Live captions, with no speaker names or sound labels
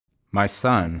My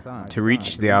son, to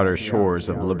reach the outer shores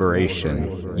of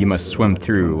liberation, you must swim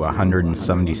through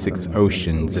 176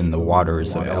 oceans in the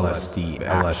waters of LSD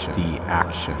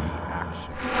action.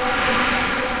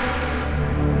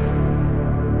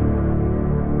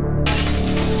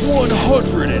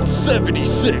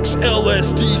 176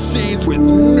 LSD scenes with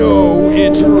no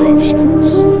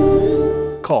interruptions.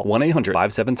 Call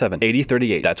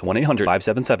 1-800-577-8038. That's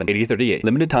 1-800-577-8038.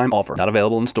 Limited time offer. Not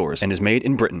available in stores and is made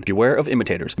in Britain. Beware of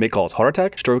imitators. May cause heart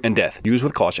attack, stroke, and death. Use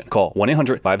with caution. Call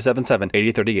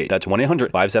 1-800-577-8038. That's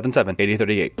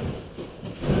 1-800-577-8038.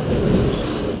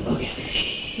 Look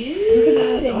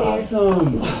at that.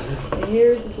 Awesome. The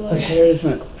hair's blood. The hair just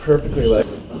went perfectly like.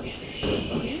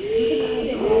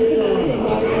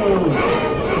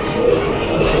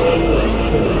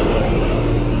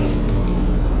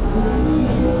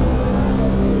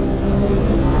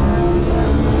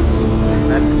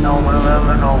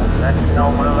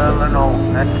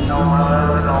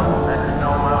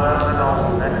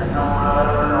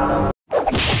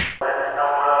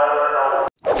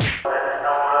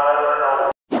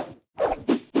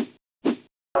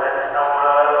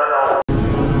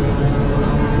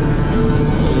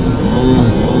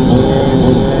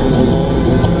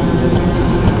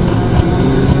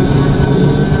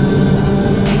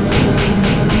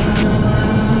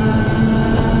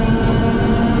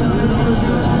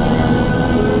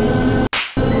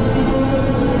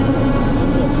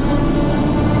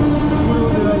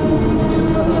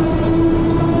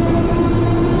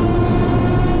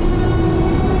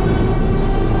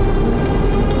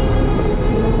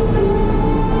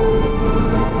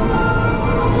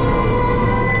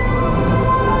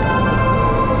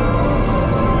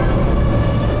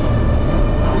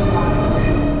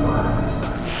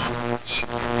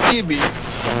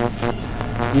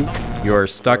 You are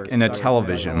stuck in a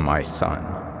television, my son.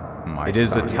 It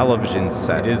is a television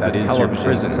set. It is your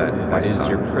prison, my son. It is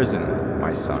your prison,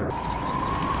 my son.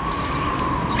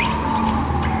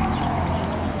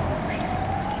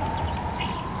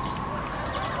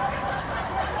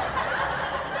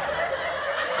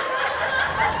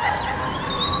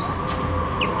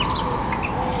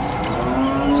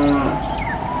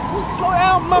 Slow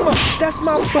down, mama. That's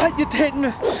my butt you're hitting.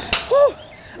 Woo.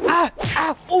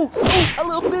 Ooh, a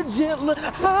little bit gentler.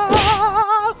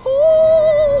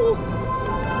 Ooh.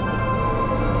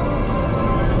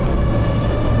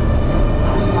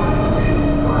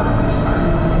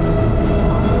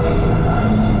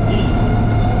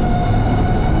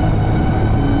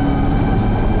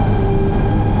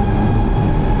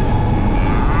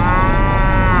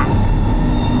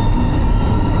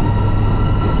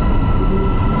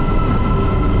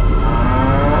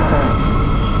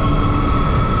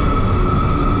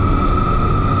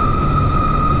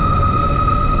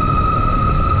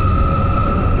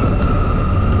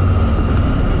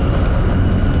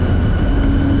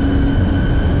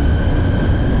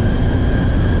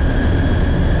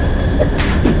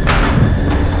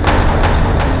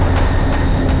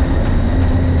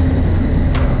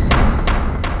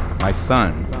 My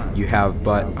son, you have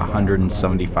but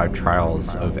 175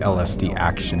 trials of LSD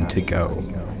action to go.